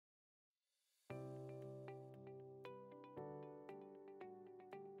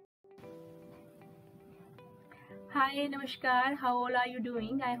Hi, Namaskar. How all are you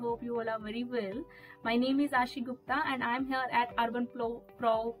doing? I hope you all are very well. My name is Aashi Gupta and I'm here at Urban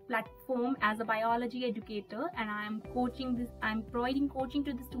Pro platform as a biology educator, and I'm providing coaching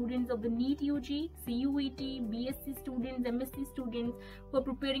to the students of the NEET UG, CUET, BSc students, MSc students who are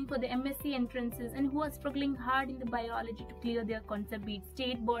preparing for the MSc entrances and who are struggling hard in the biology to clear their concept, be it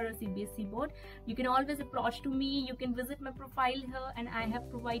state board or CBSE board. You can always approach to me. You can visit my profile here and I have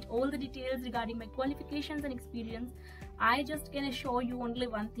provided all the details regarding my qualifications and experience. I just can assure you only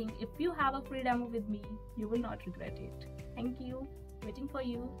one thing: if you have a free demo with me, you will not regret it. Thank you, waiting for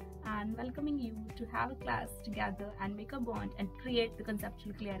you and welcoming you to have a class together and make a bond and create the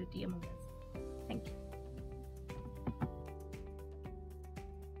conceptual clarity among us. Thank you.